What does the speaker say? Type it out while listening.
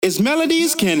Its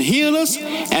melodies can heal us,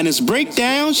 and its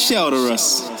breakdowns shelter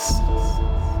us.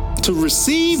 To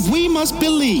receive, we must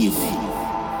believe,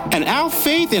 and our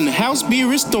faith in the house be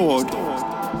restored,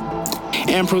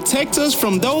 and protect us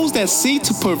from those that seek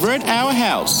to pervert our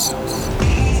house.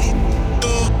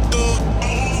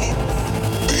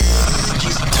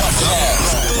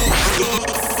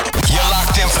 You're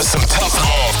locked in for some tough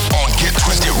love on Get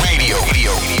Twisted Radio.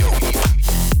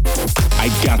 I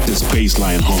got this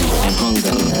bassline hunger.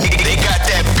 They got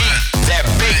that beat, that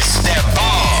bass, that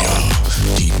bomb.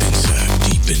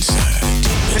 Deep inside.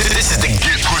 This is the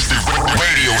Get Twisted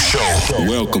Radio Show.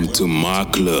 Welcome to my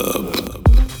club.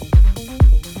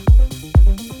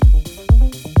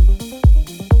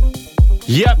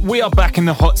 Yep, we are back in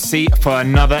the hot seat for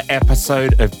another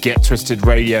episode of Get Twisted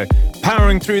Radio.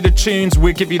 Powering through the tunes,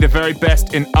 we give you the very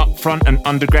best in upfront and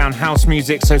underground house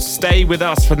music, so stay with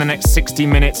us for the next 60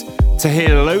 minutes to hear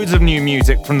loads of new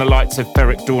music from the likes of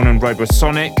Ferric Dawn and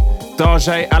Robosonic,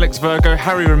 Dajae, Alex Virgo,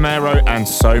 Harry Romero, and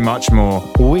so much more.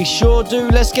 We sure do.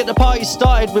 Let's get the party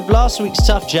started with last week's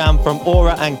Tough Jam from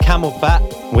Aura and Camel Fat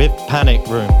with Panic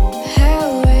Room.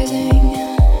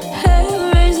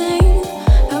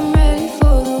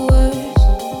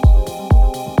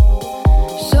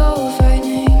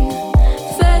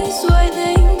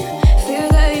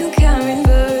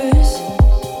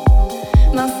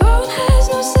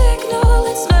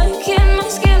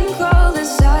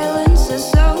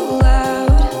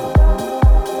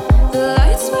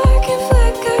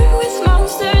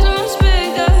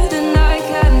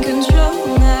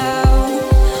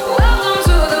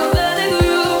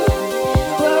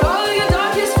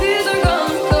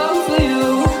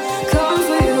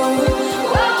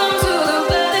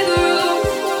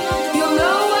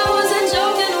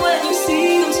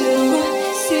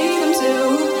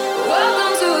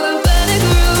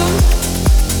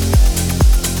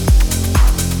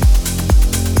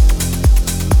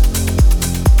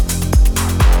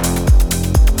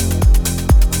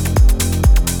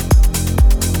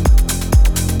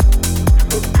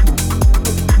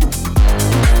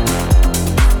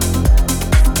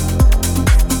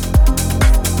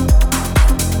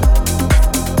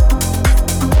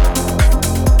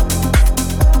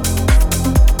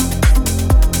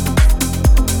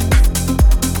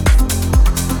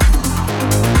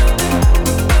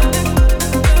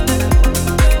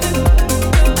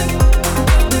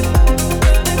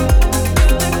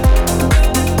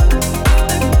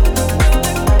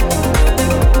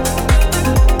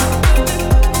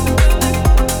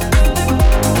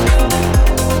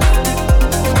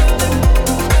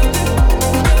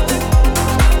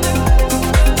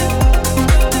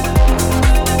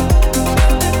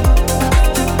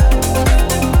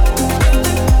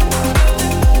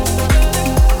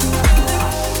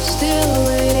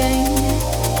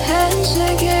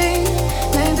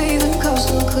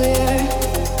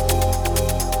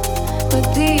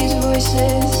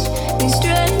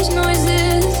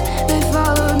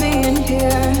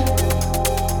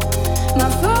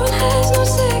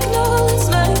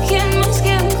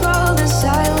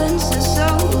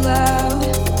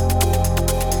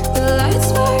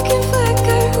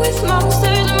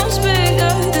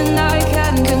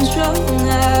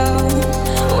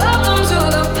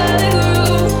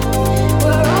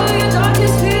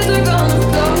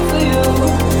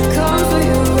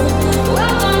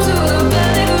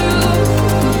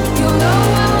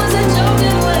 Don't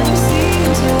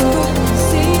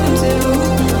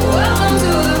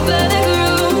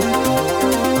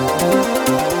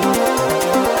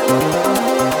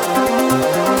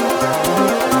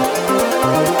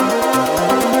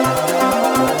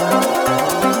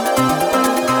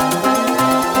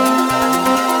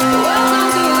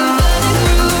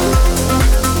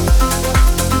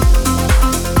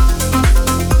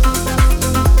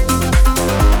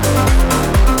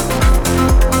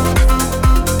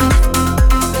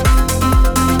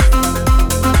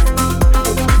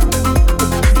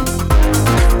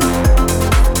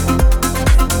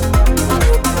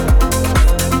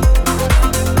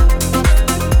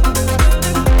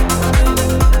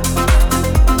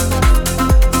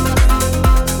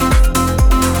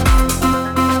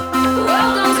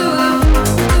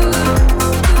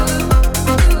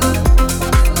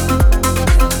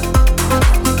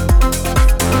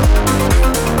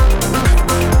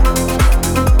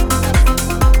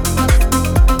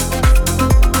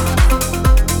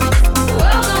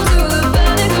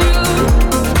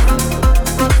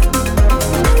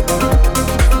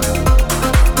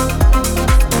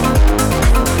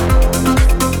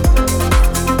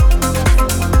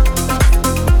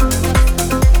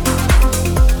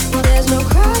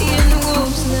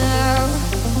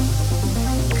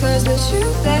 'Cause the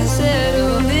truth has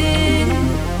settled in,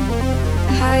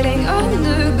 hiding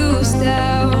under goose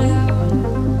down,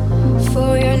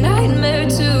 for your nightmare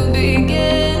to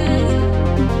begin.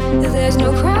 There's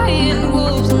no crying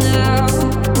wolves now,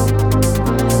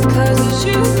 'cause the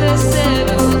truth has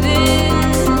settled in,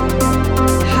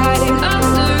 hiding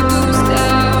under goose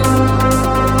down,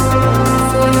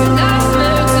 for your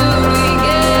nightmare to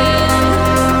begin.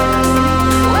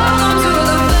 Welcome to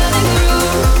the panic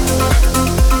room.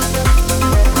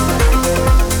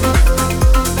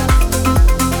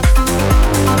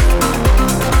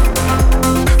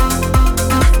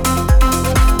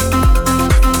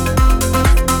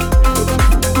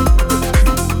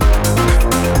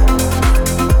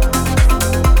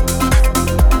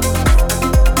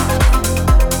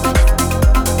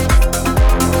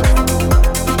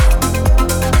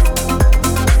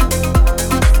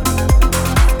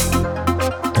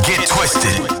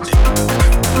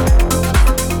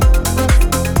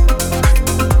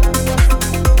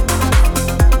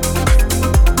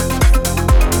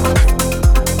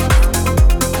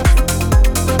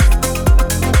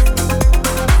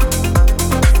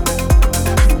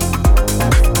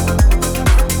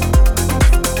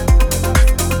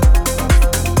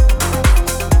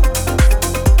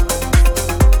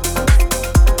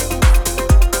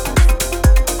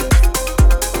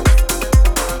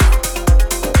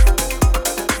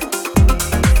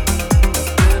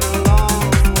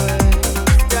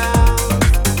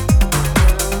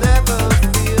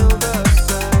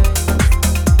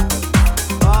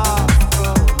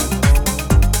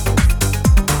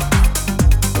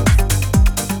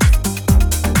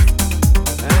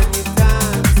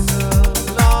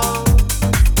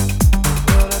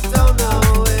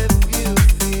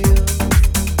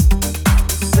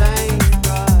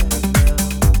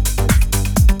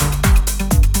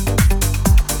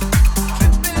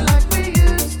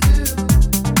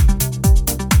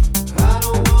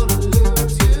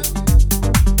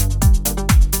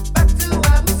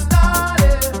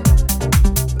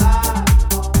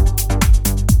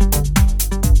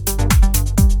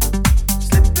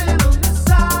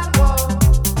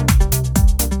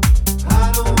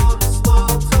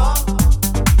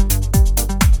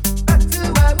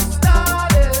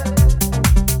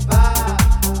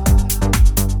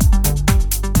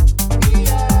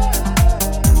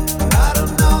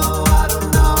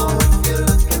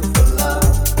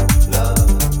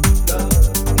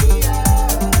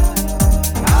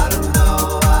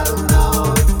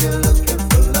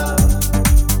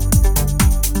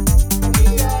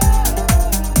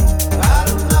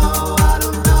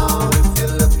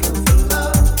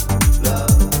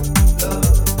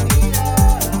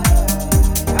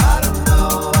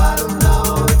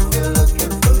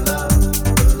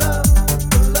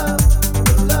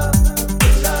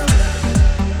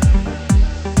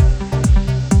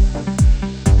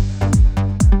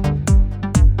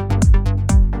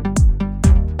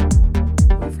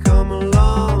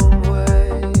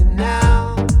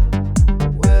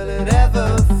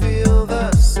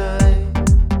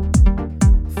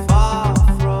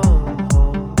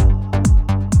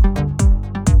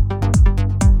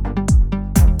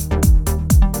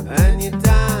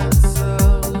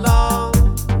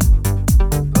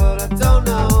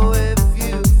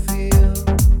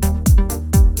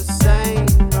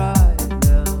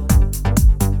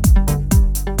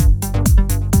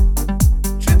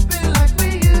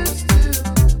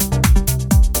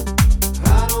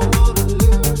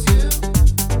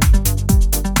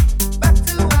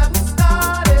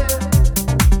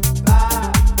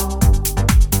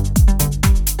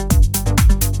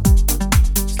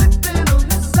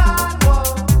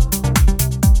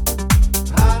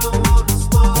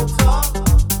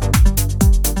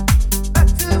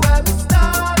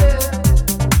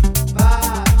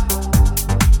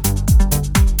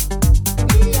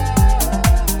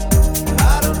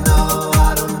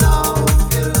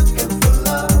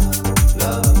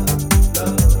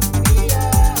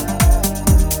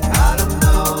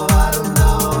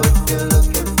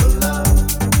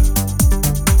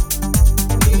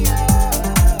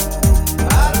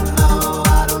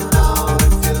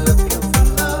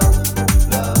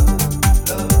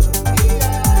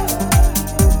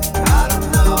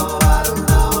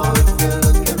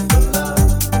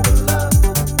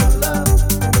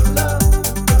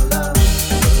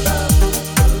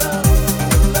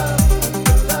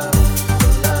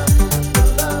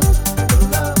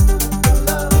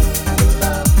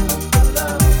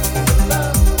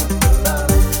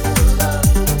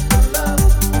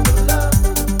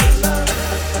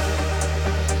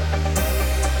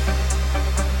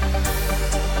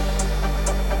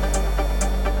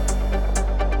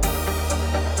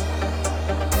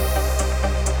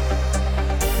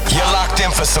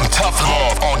 in for some tough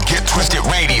love on Get Twisted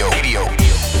Radio.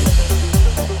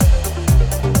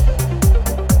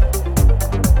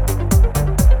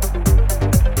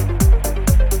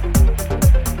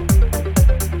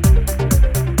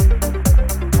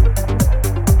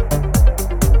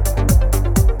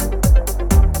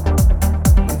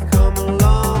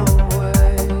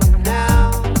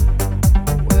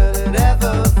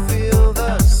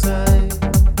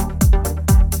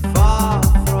 Far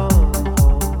from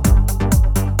home.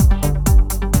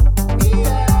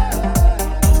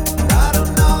 Yeah.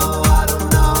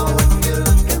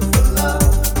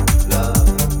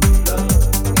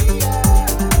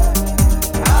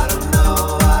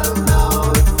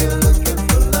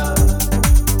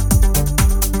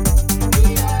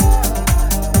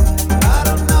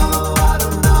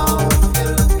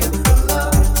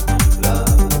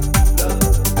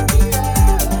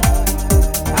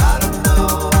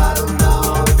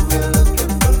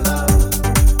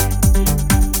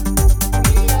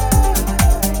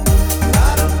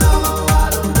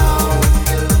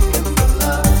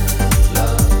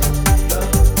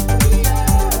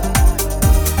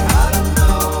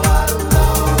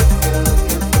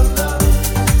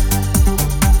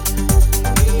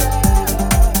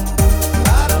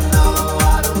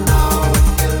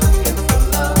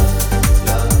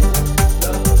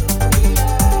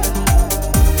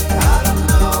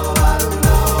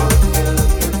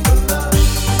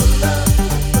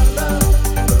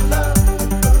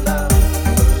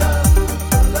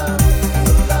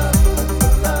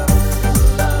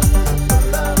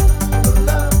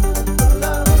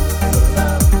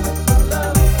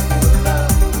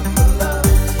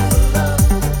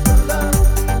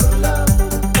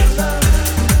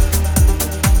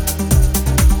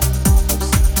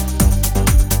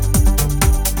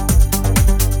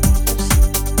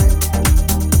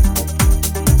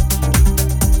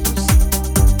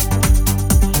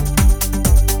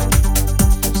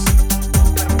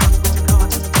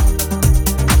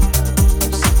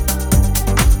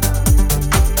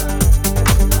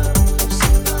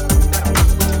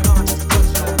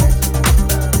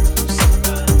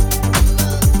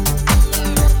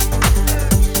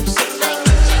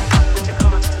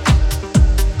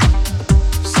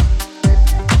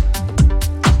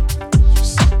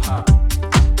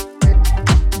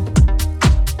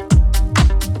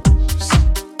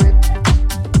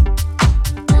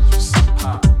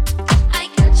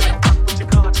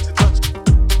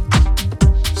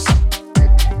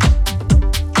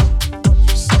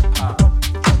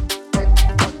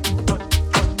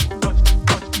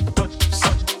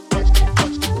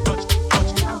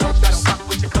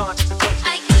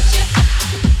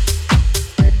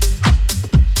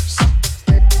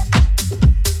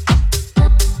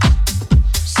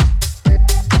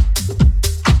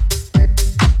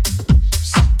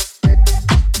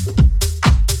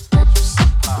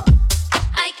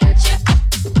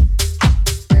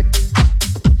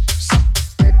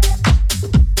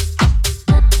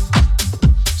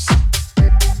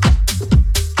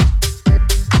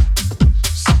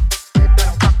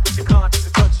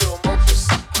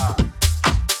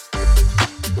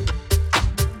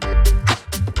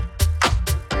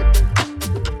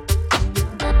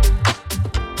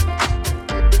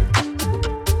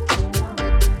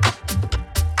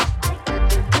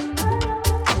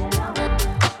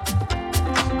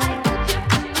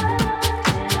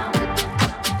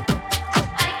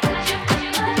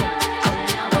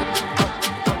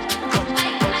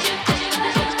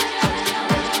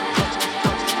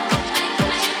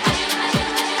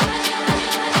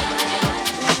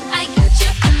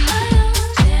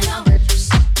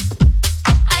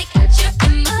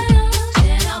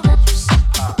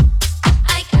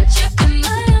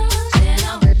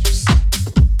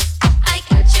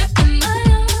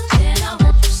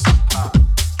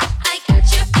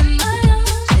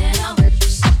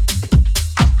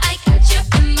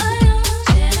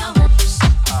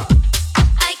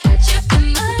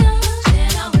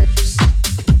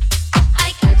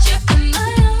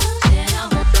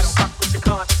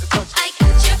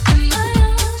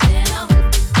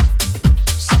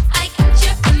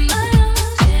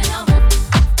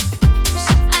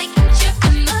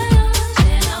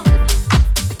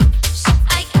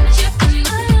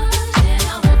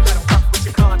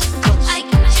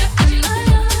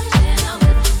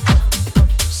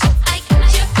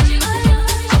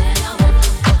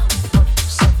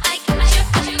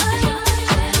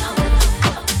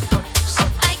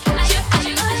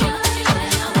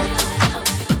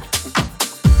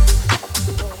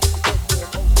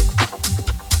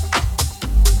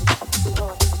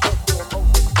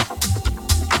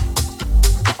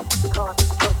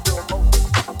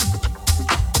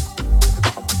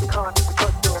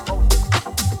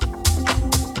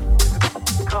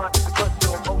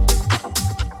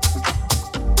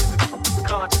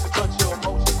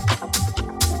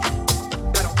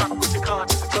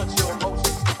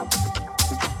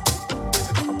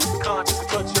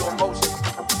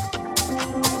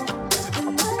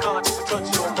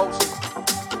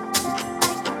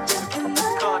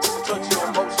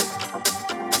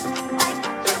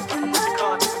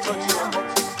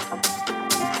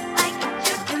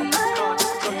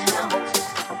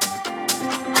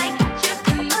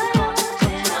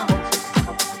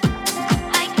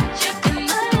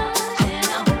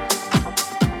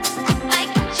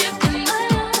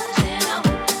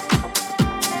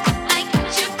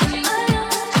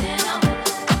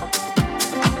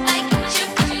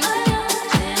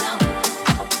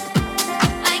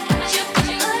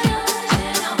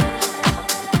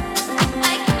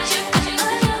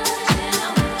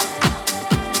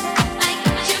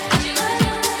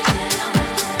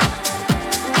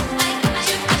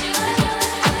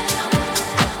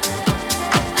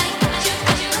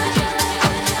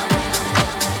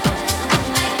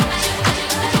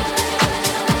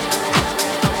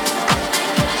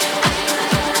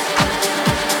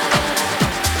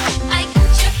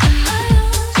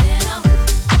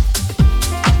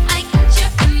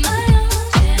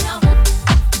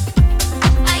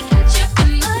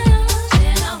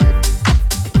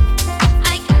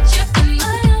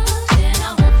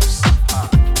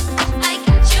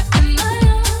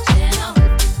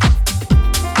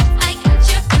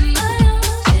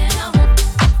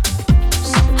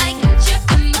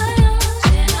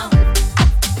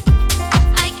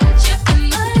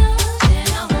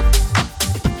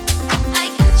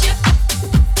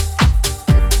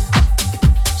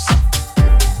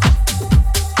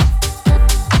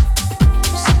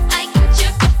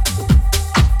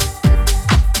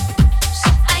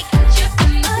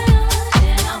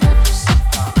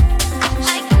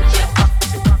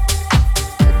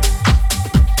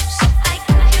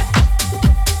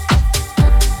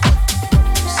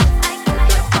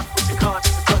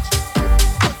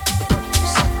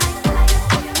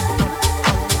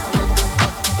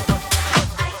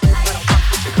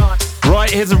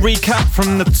 Right, here's a recap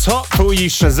from the top for all you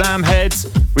Shazam heads.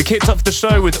 We kicked off the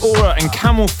show with Aura and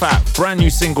Camel Fat, brand new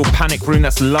single Panic Room.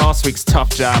 That's last week's Tough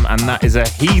Jam, and that is a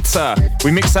heater.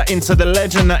 We mix that into the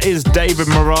legend that is David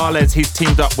Morales. He's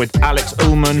teamed up with Alex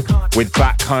Ullman with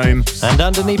Back Home. And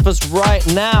underneath us right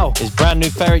now is brand new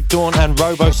Ferric Dawn and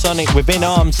Robosonic Within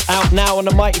Arms, out now on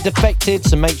the Mighty Defected,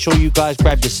 so make sure you guys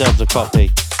grab yourselves a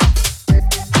copy.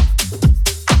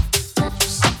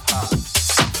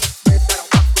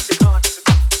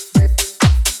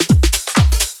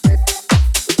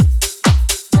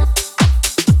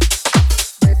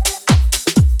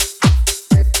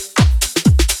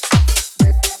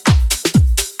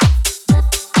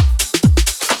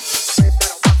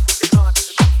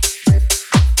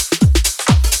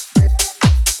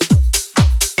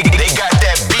 They got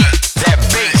that beat, that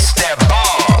bass, that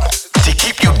ball to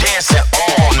keep you dancing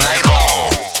all night.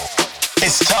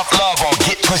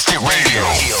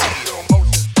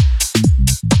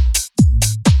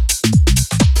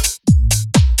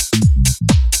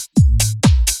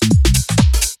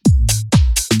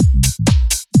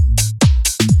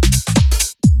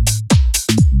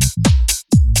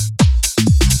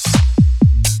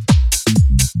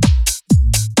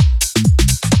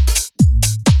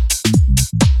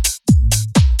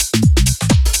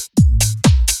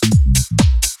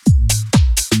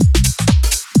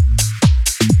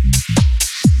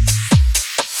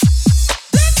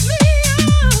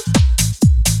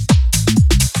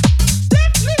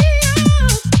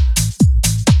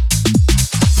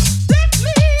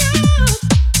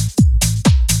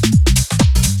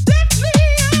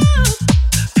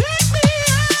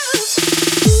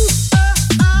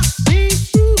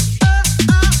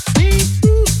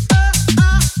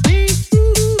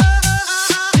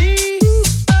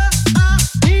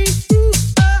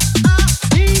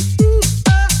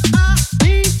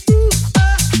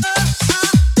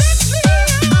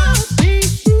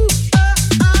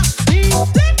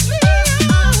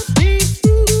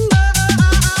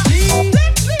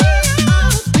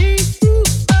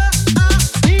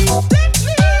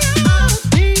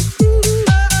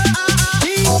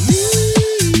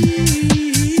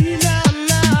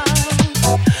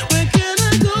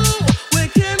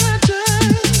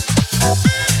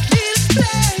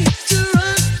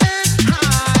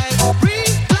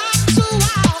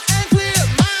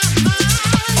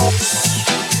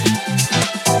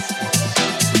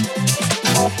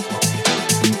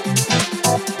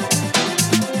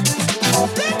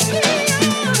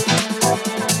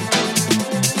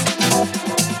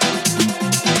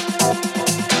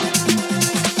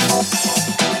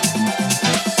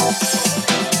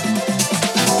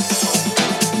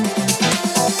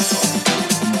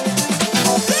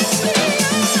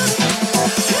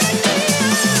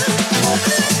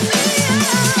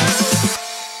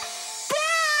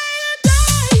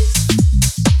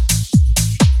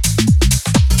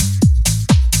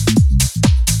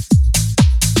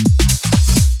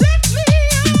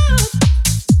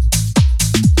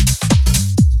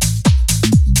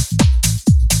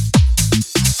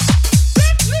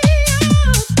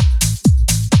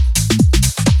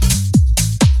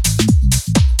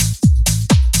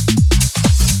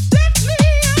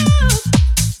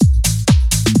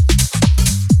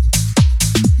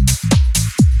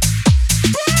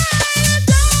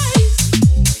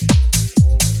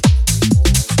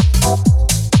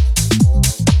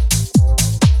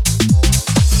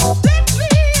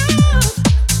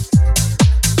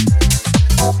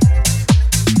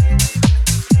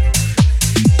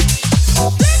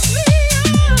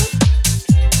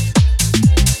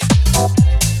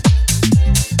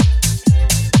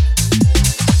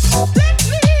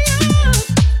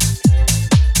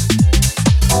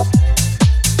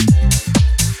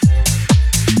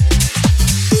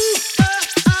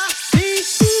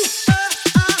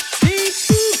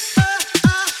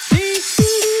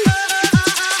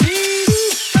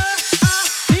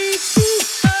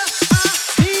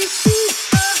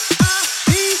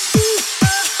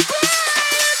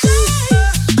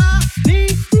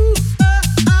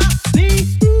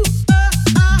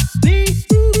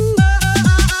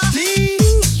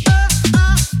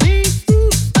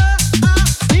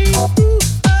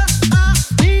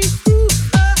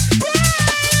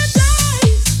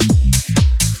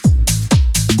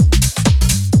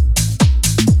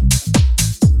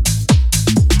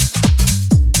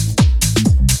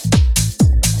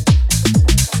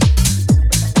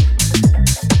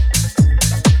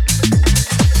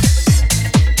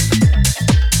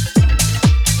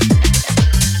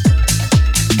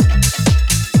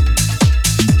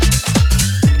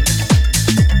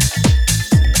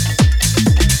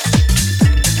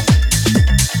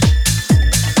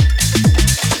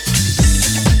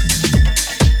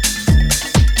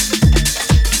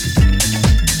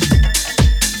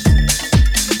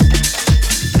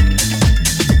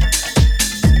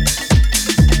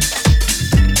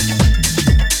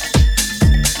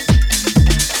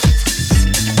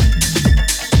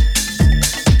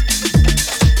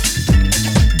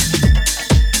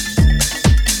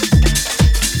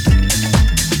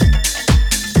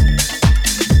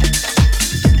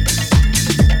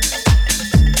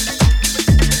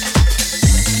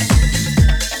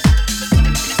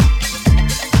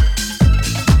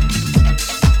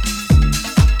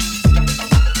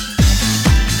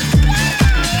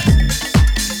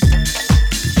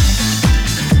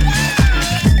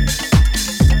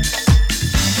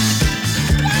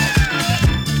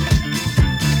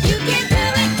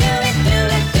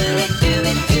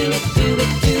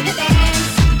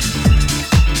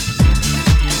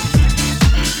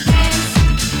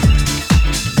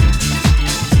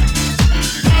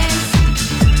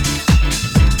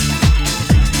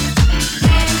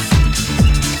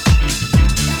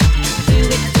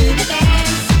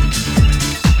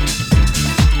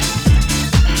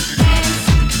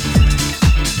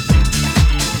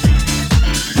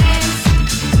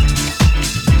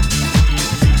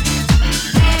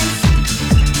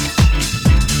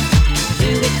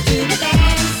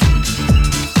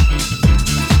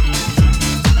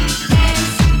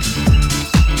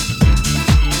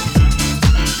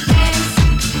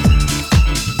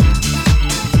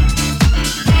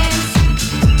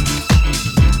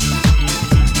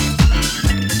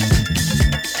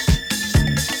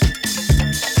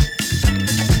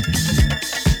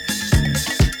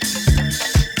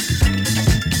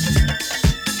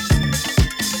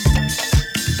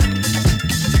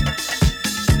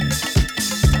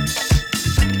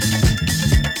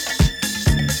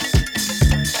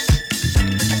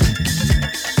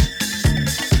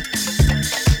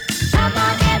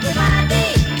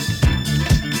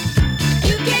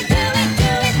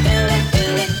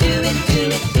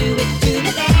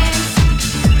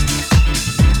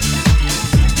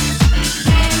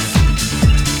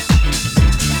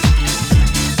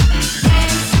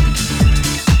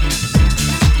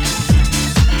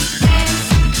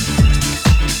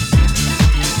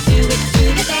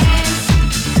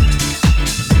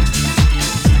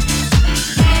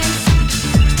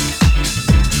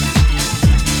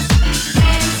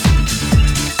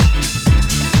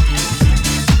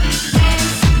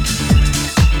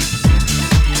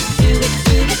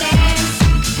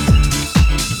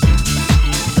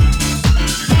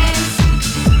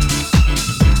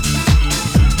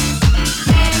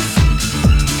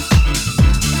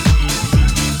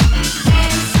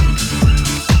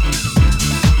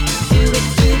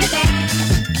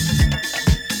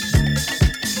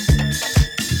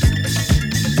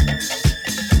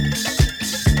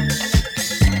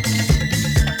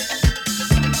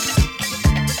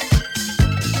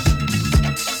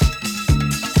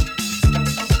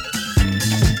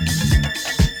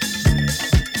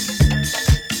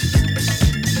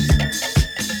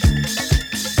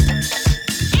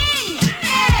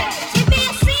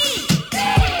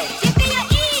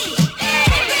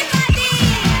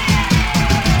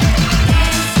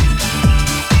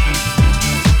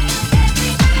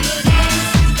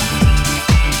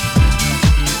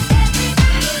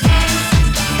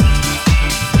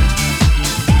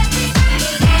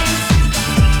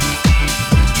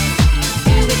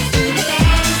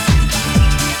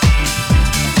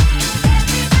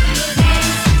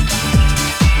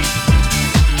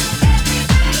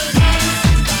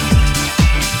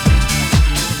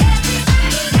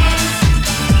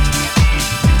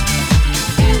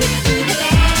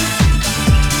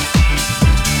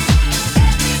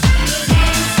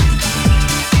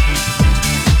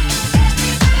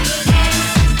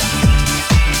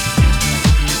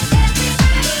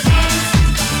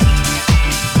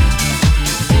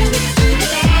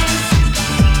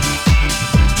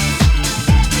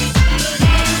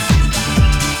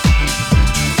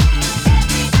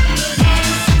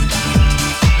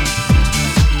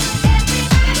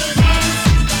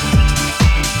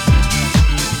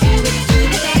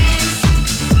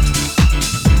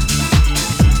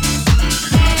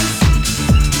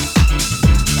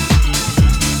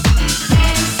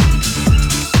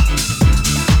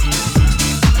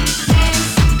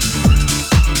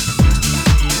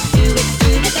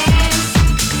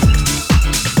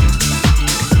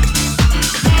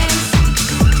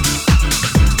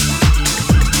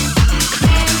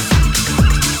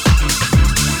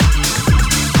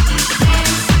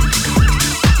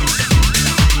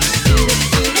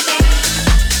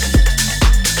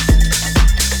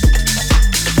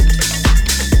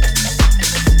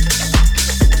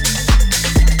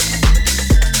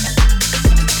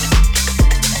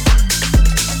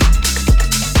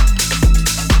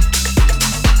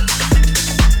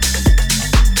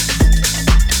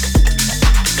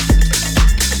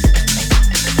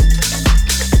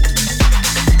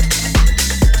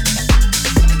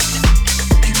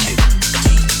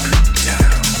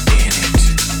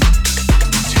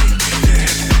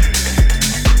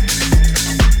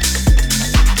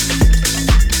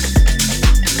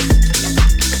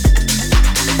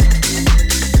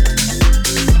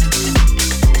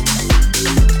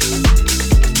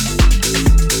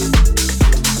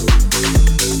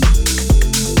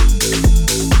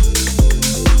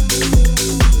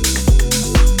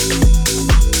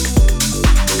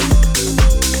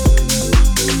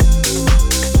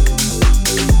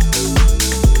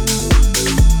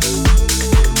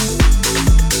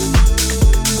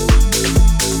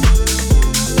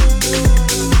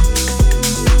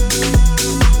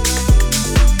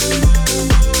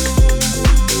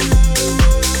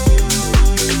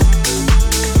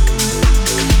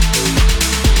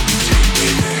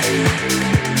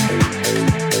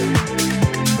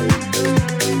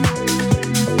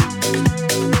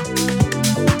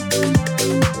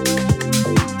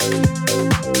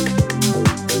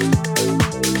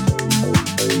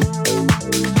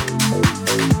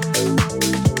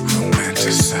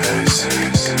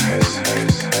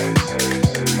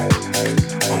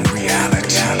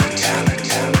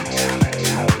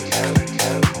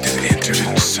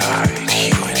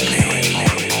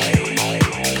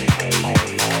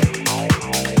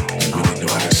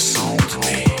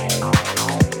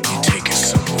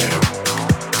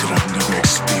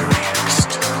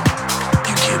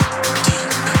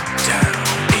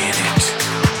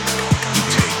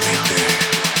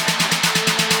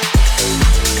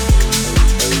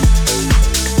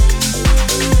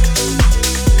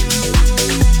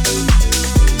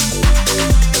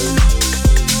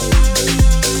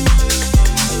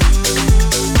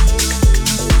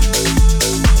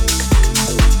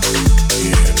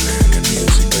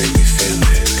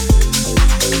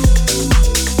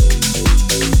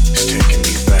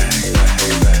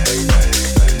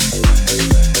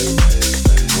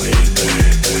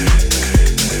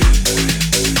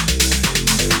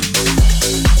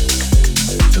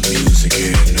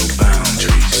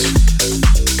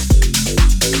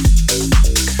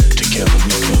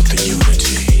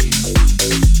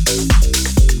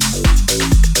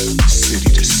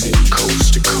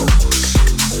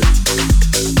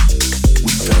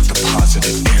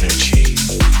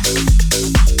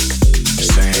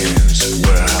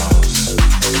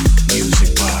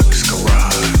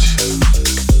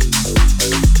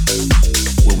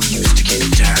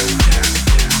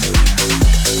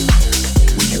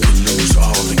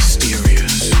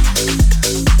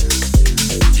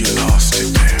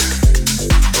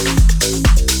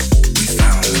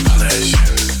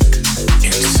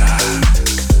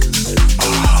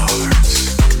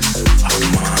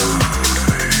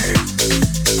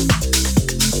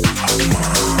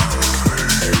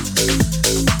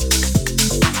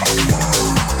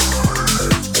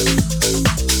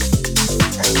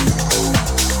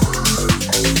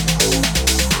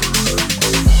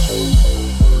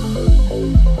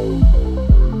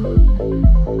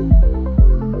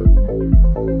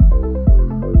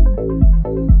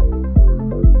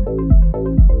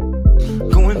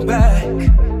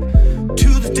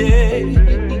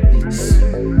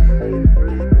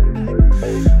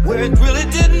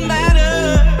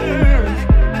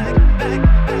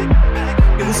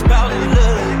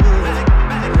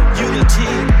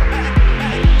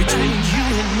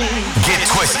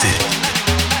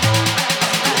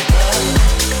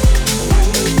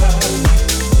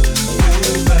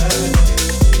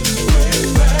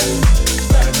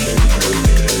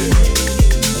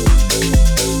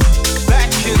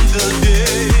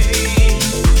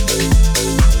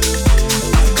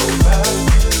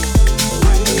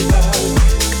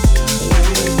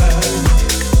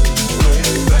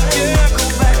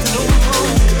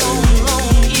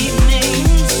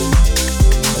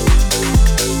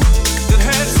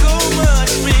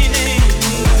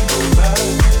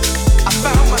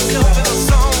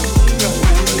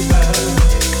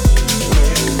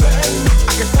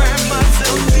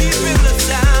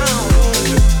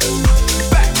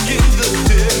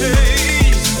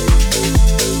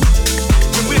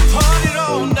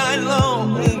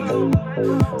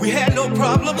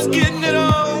 getting it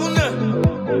on,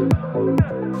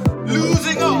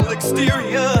 losing all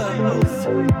exteriors.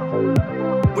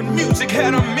 When music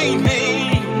had a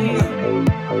meaning,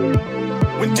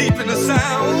 when deep in the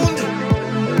sound,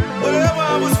 whatever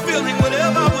I was feeling,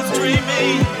 whatever I was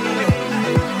dreaming,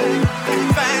 I could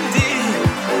find it.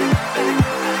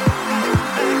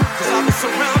 'Cause I was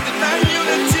surrounded by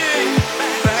unity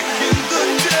back in the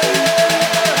day.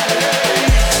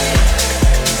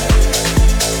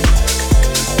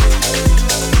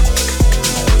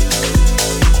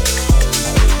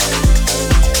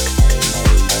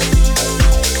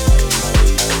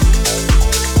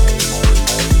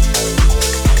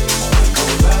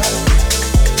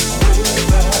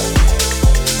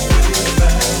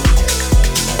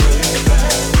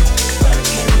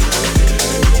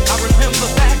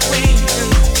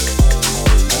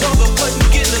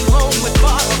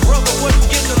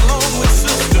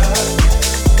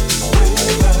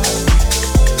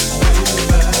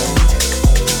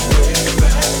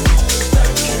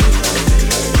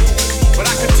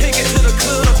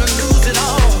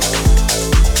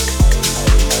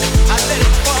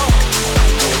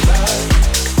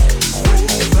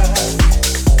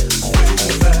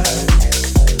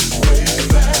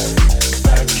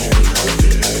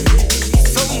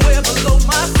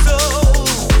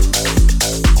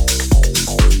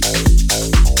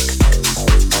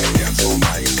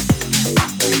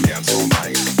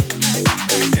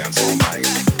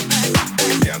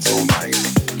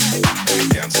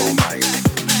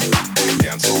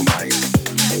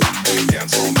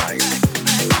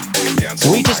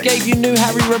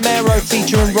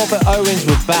 Featuring Robert Owens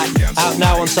with Back, out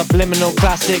now on Subliminal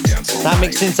Classics. That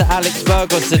mixed into Alex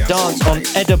Burgos' The Dance on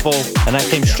Edible, and that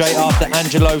came straight after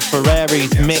Angelo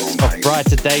Ferreri's mix of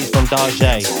Brighter Days from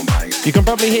Darjay. You can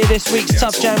probably hear this week's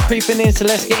Tough Jam creeping in, so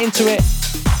let's get into it.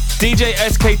 DJ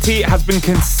SKT has been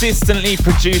consistently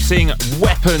producing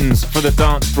weapons for the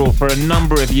dance floor for a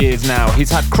number of years now. He's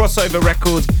had crossover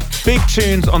records, big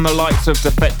tunes on the likes of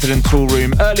Defected and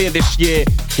Toolroom. Earlier this year,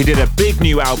 he did a big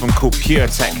new album called Pure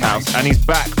Tech House, and he's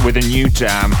back with a new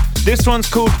jam. This one's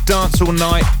called Dance All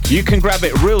Night. You can grab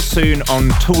it real soon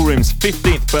on Toolroom's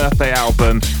 15th birthday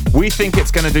album. We think it's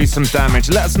going to do some damage.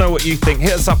 Let us know what you think.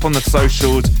 Hit us up on the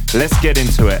socials. Let's get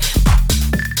into it.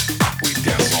 We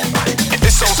dance all night.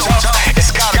 It's so tough,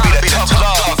 it's gotta be the tough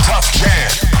love, tough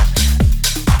jam.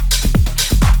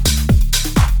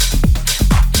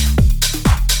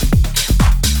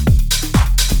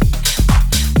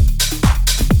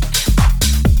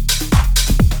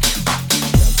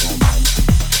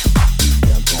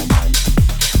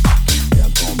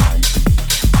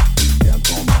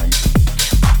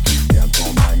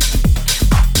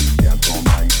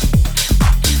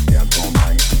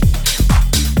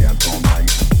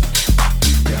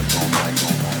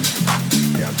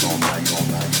 All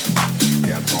night.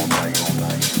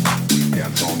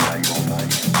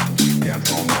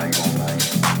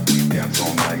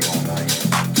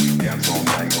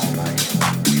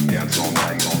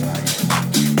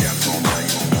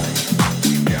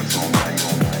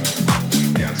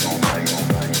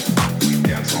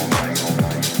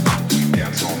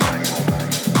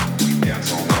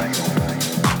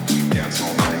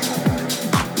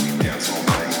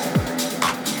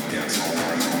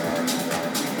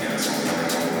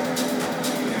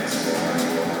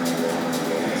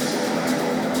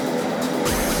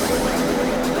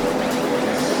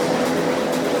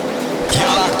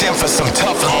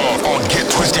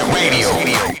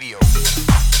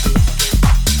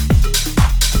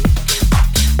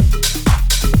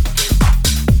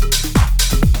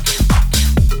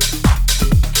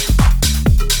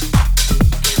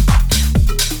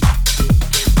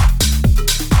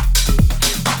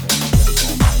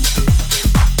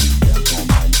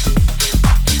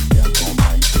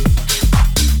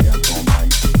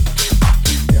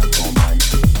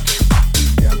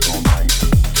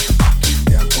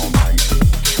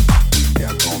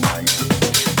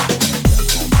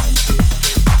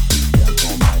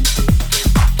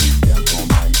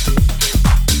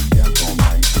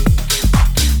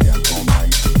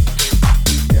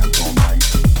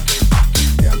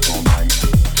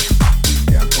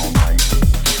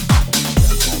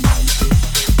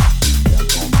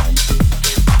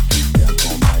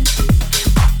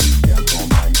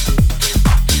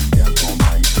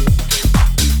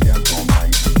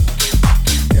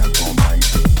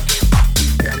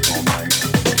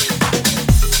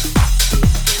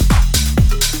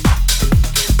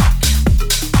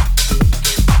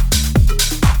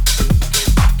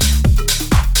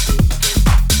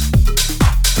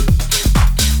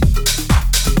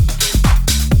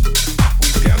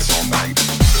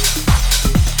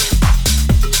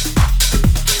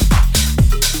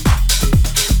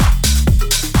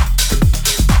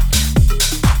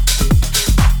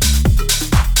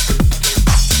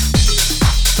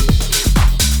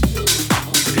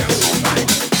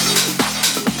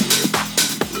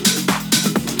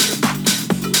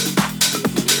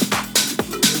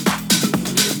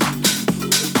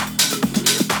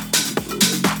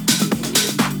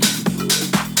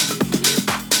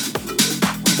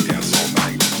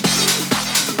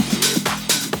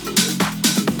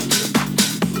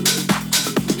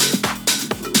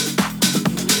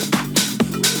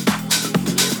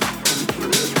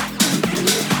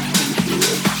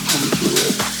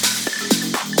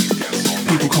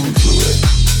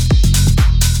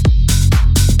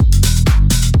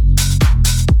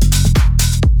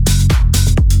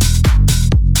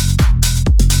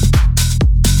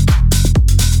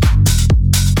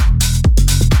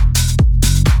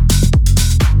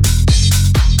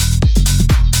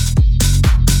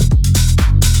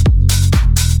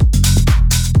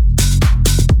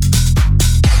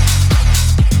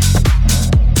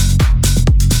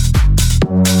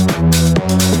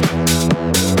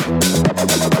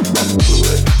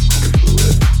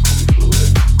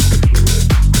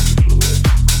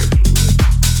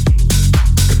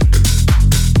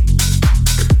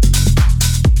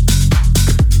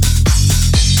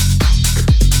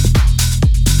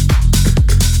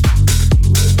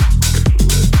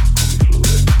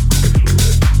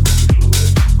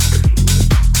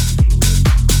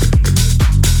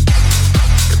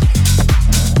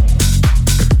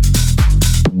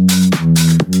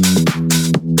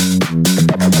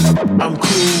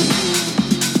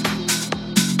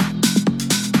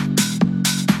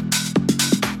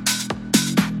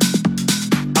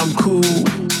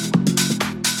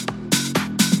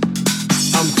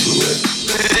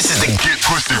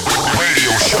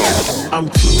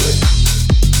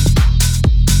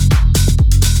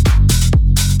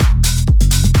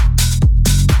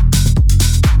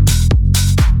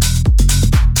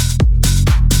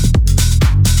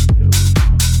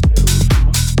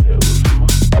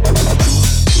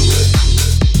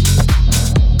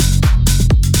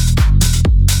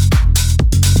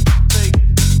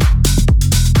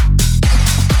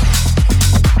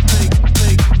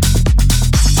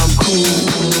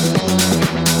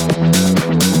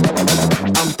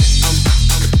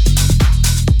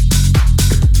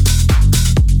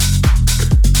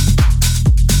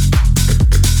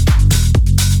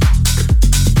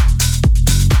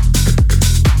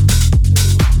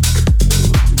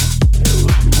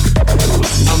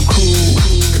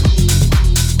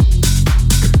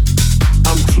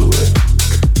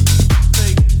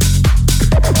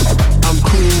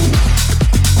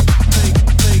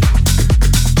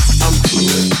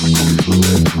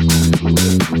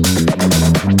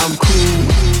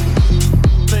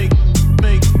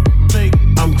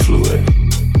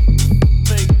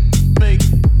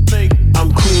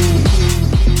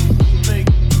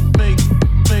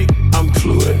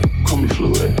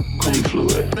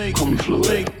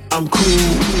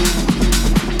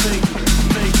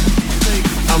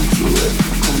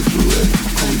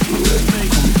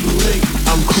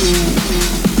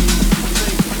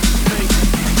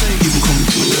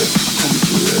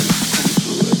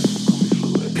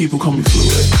 People call me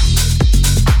fluid.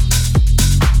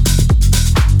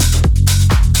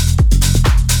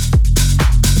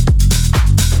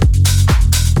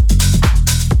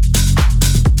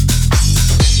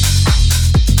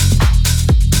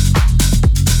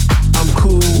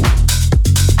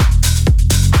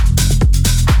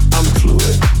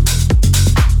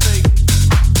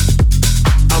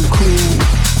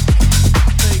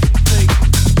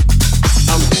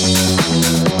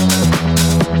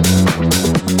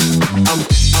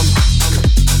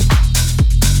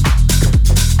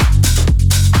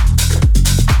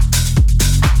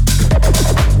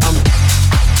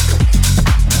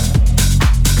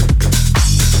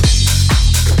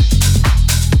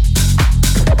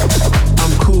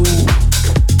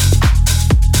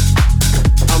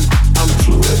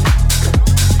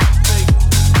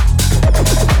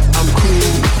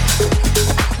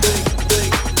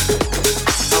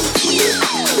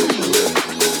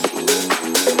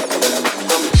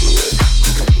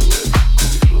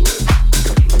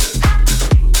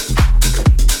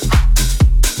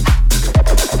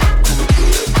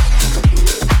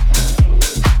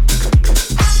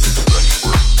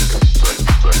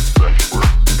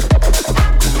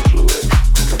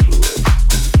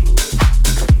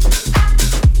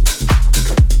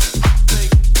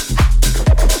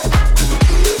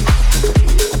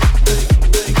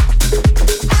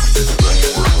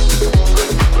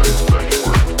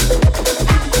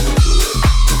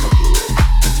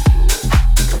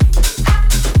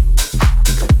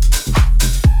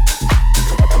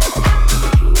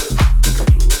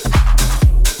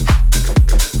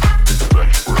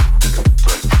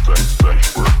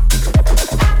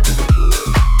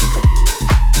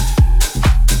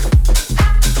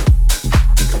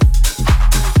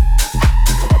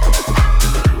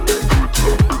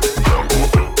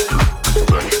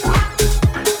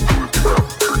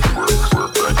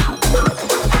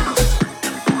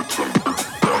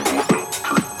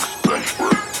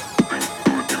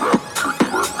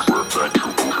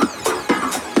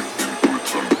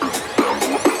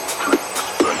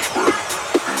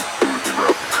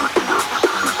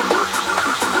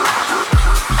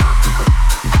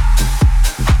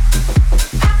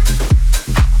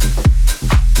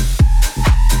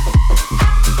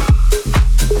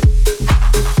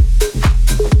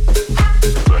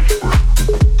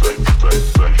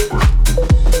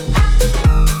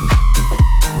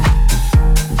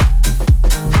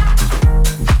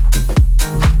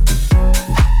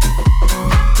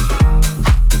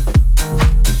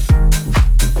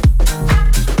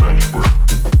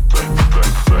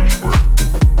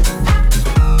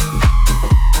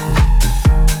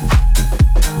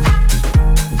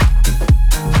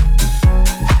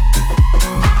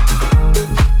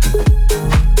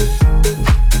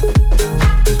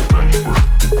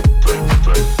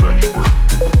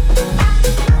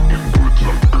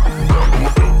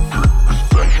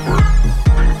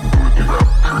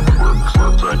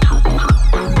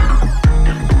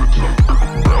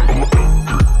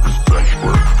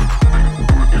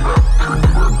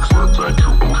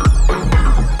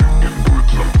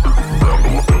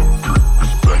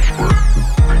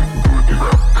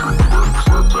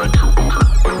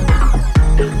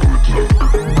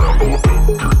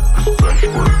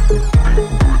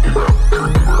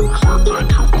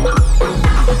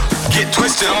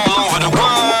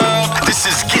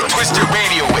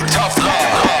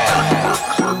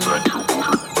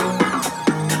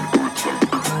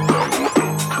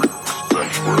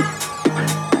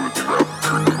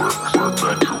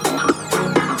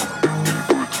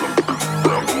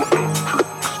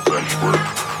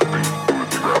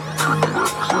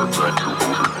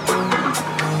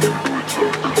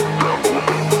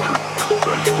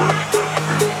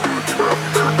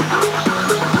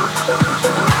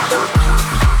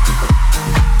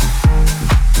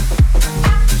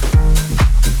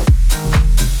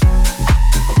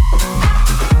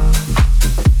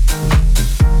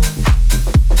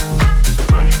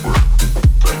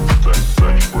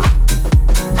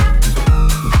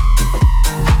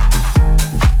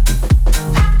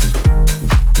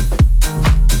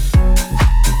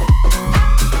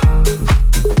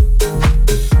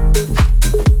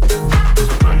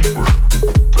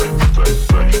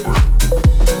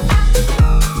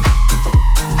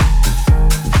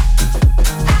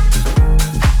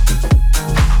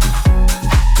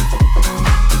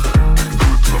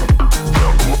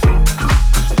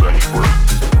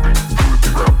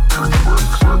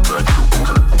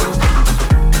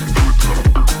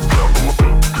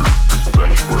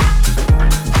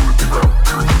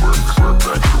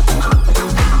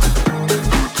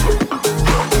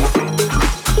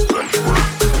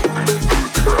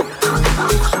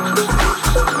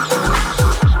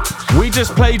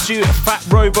 just played you Fat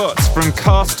Robots from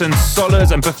Carsten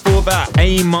Sollers, and before that,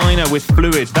 A Minor with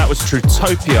Fluid. That was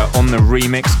Trutopia on the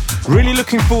remix. Really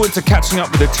looking forward to catching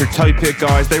up with the Trutopia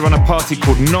guys. They run a party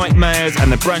called Nightmares,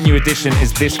 and the brand new edition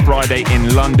is this Friday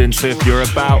in London, so if you're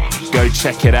about, go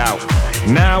check it out.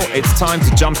 Now it's time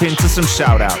to jump into some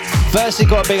shout-outs. Firstly,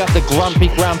 got to big up the grumpy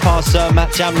grandpa, Sir Matt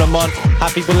Jamlamont.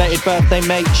 Happy belated birthday,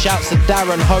 mate. Shouts to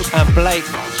Darren, Hope and Blake.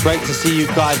 Great to see you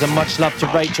guys, and much love to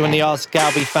Rachel and the Ask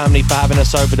Galby family for having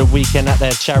us over the weekend at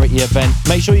their charity event.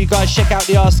 Make sure you guys check out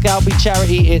the Ask Galby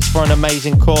charity. It's for an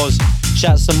amazing cause.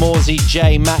 Shouts to Morsey,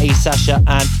 Jay, Matty, Sasha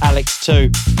and Alex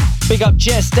too. Big up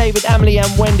Jess, David, Emily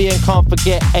and Wendy, and can't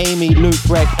forget Amy, Luke,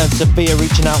 Greg and Sophia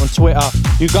reaching out on Twitter.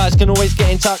 You guys can always get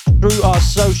in touch through our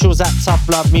socials at Tough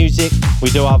Love Music.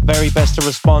 We do our very best to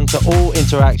respond to all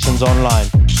interactions online.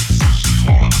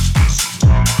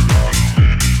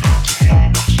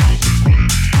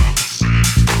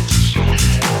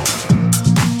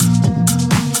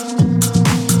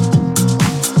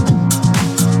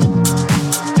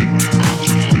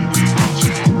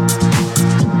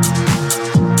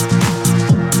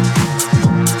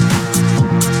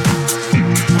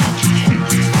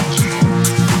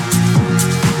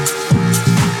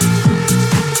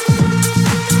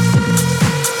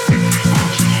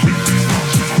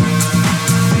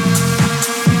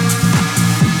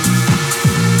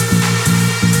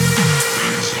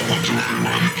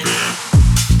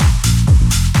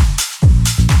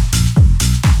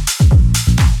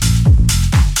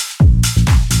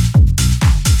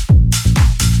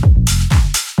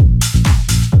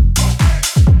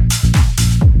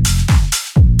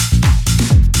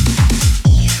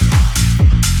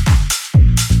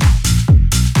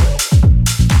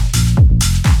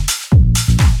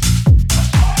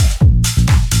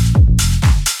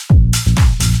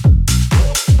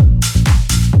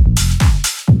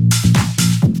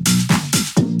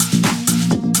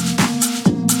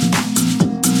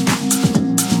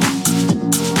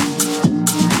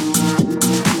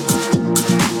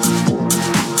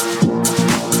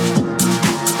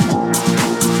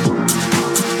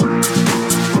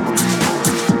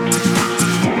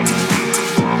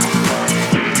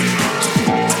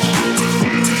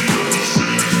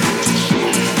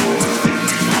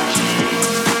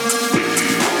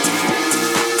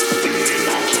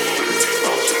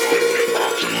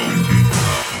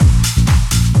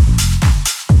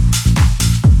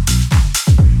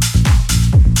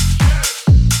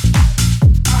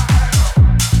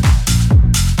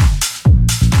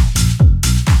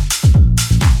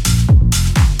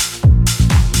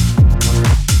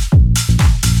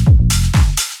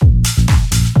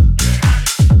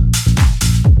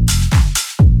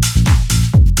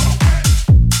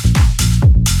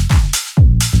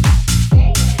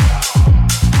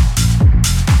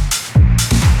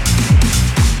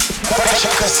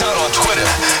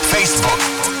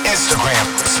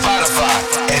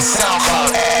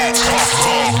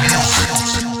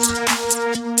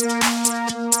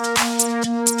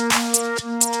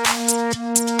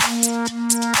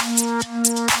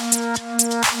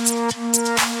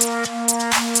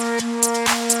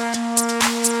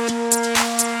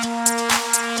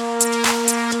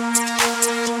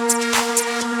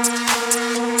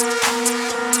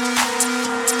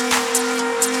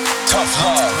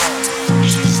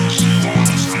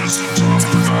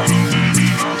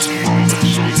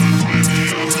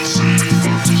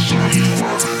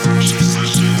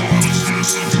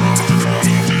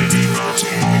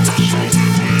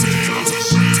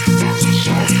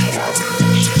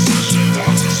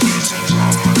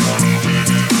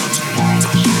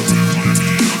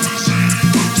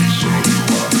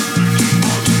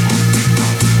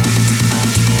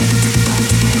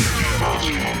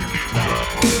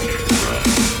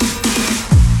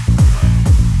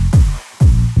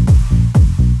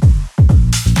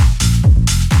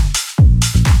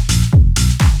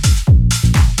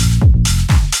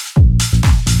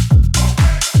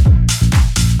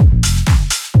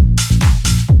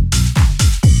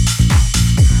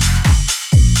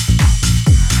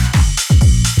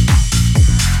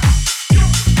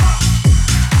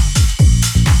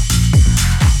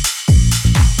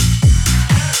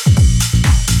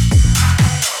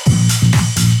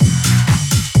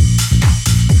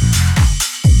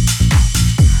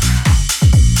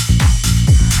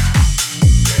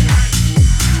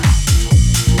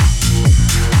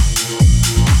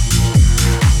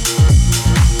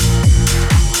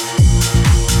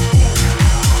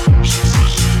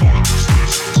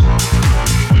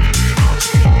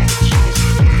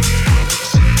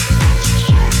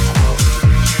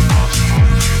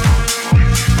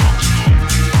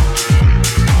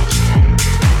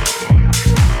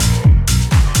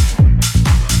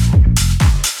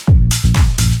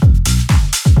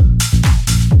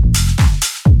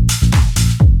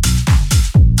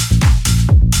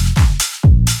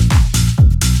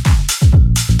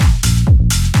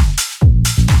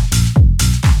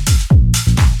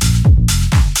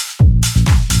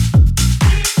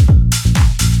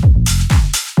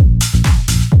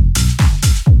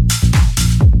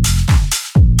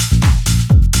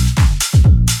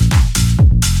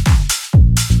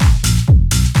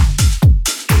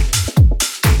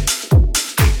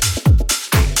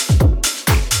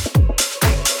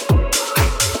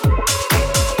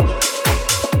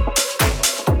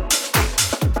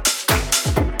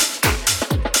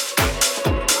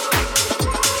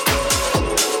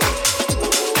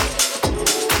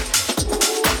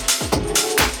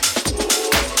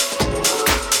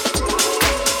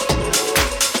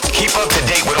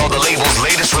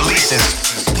 latest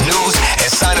releases, news,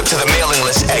 and sign up to the mailing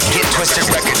list at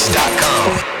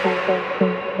GetTwistedRecords.com.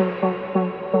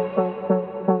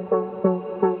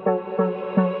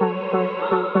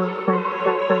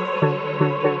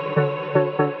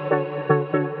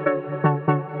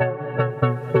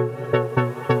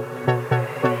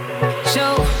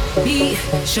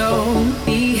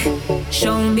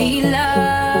 Show me love.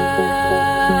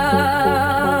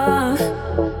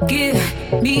 Give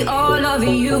me all of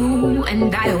you,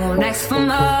 and I won't ask for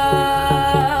much.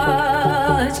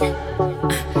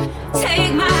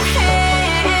 Take my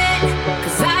hand,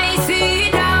 'cause I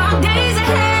see dark days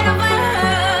ahead of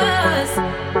us.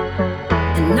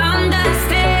 And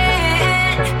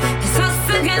understand, it's us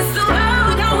against the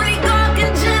world, only God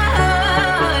can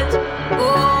judge. Oh,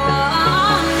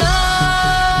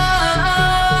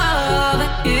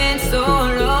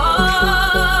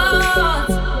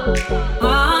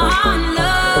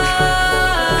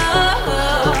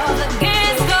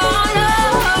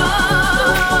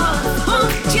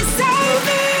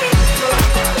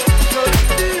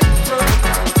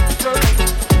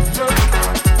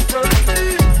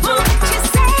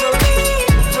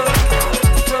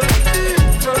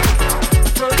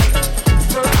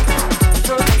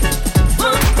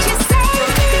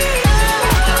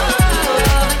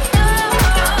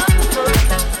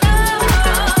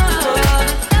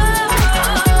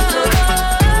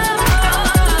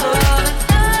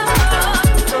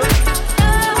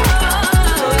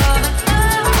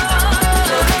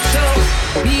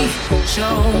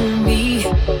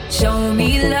 show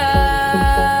me love.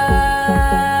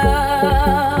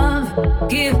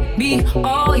 Give me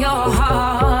all your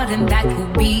heart, and that will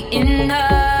be enough.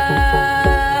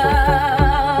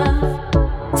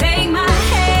 Take my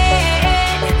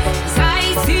hand, 'cause I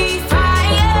see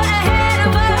fire ahead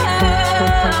of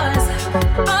us.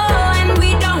 Oh, and we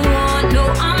don't want no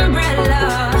umbrella.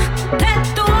 Let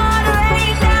the water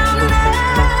rain down on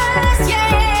us,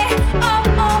 yeah. Oh,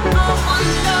 oh, oh, on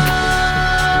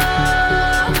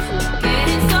love.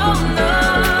 Getting so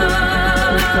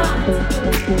love.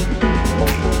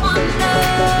 On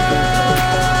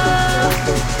love.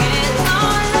 Getting so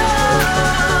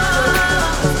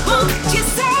love. Won't you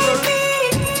save me?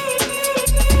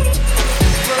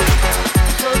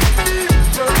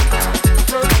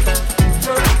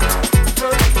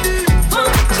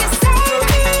 Won't you save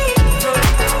me?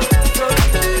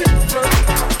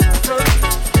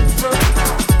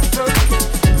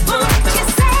 Won't you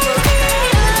save me?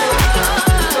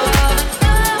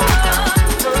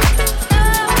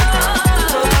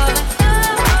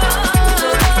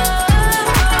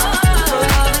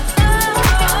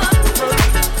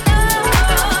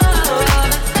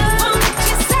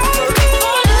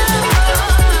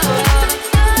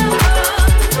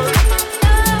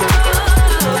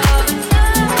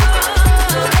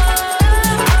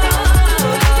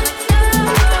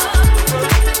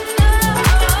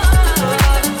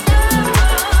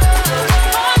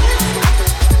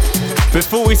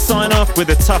 Before we sign off with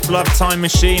a Tough Love Time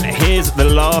Machine, here's the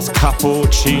last couple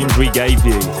tunes we gave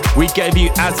you. We gave you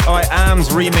As I Am's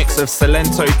remix of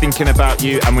Salento, Thinking About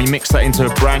You, and we mixed that into a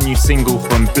brand new single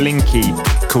from Blinky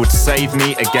called Save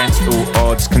Me Against All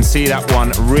Odds. Can see that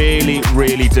one really,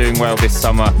 really doing well this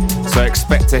summer, so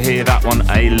expect to hear that one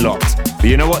a lot. But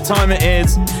you know what time it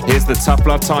is? Here's the Tough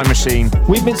Love Time Machine.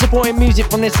 We've been supporting music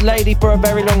from this lady for a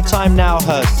very long time now.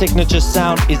 Her signature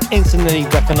sound is instantly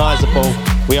recognisable.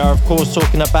 We are of course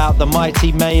talking about the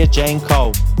mighty Maya Jane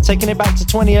Cole. Taking it back to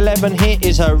 2011, here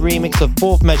is her remix of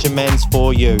Fourth Measurements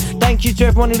For You. Thank you to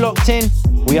everyone who locked in.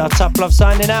 We are Tough Love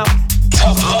signing out.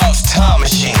 Tough Love Time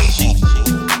Machine.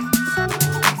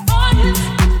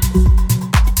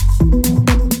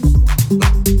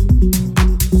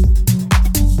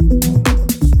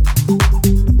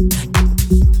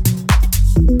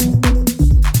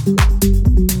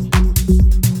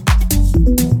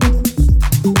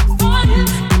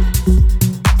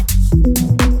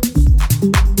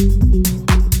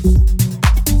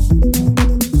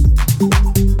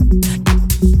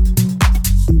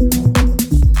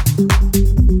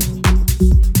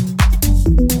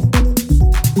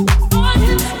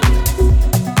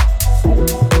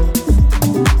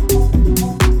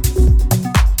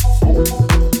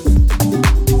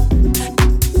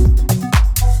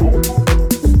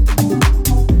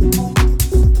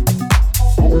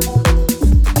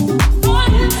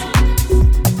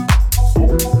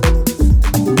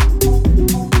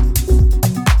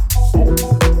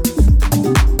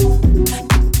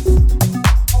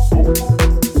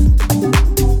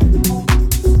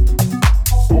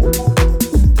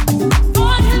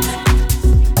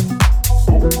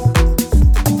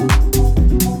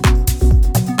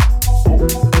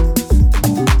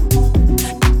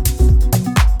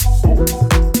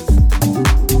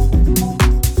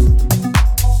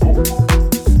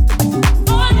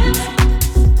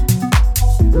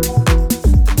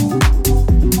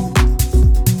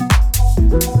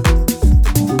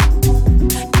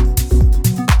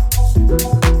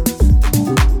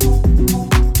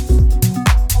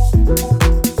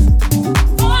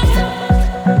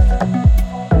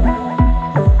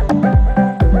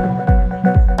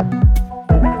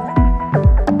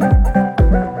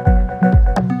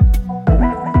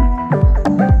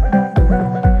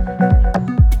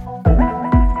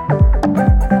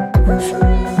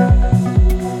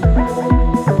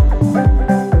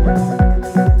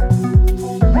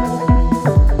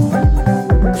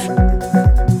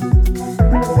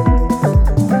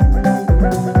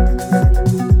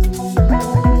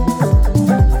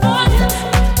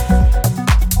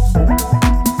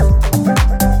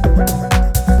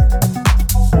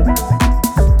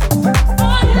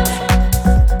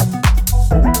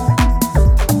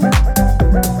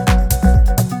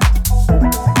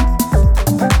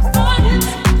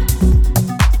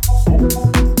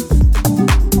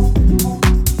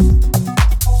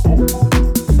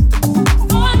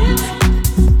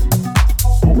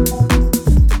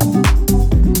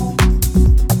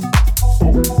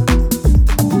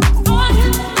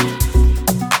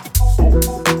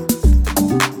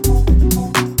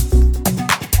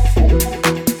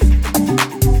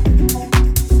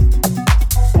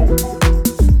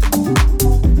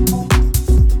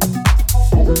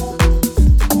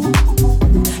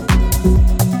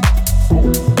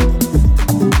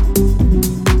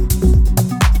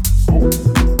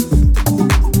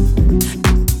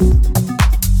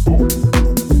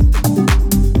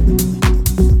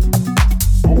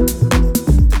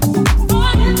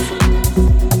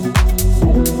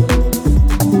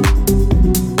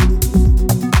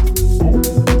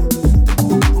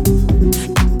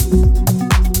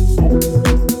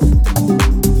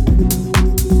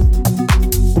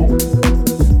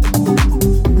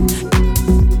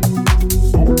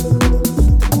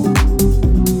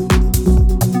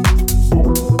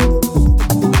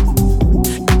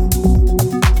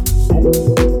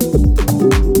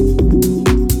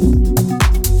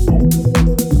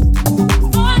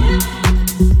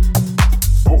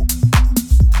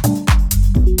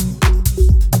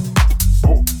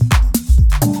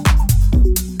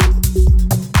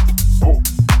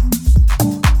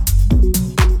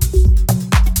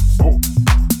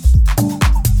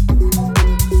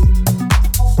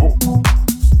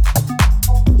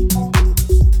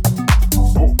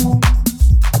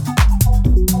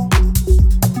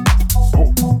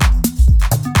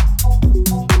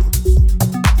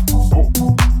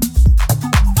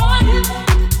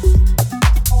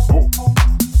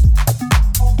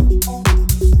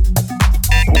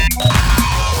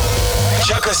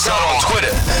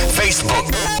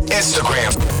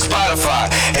 Instagram, Spotify,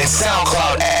 and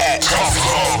SoundCloud at Coffee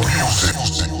Club